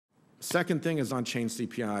Second thing is on Chained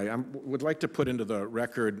CPI. I would like to put into the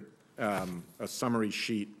record a summary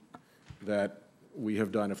sheet that we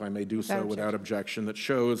have done, if I may do so without objection, that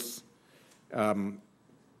shows, I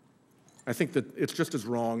think that it's just as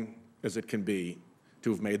wrong as it can be to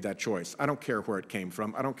have made that choice. I don't care where it came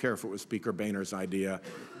from. I don't care if it was Speaker Boehner's idea.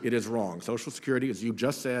 It is wrong. Social Security, as you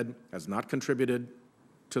just said, has not contributed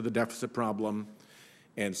to the deficit problem.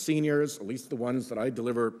 And seniors, at least the ones that I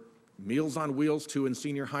deliver Meals on Wheels to in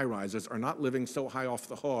senior high-rises, are not living so high off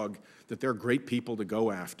the hog that they're great people to go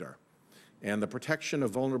after. And the protection of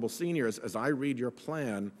vulnerable seniors, as I read your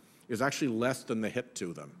plan, is actually less than the hit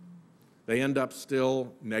to them. They end up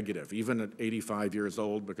still negative, even at 85 years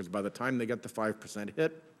old, because by the time they get the 5%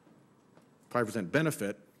 hit, 5%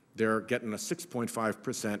 benefit, they're getting a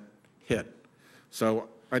 6.5% hit. So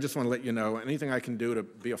I just want to let you know, anything I can do to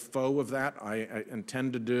be a foe of that, I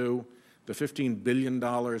intend to do. The $15 billion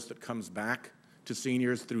that comes back to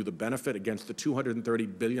seniors through the benefit against the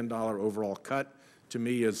 $230 billion overall cut, to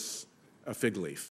me, is a fig leaf.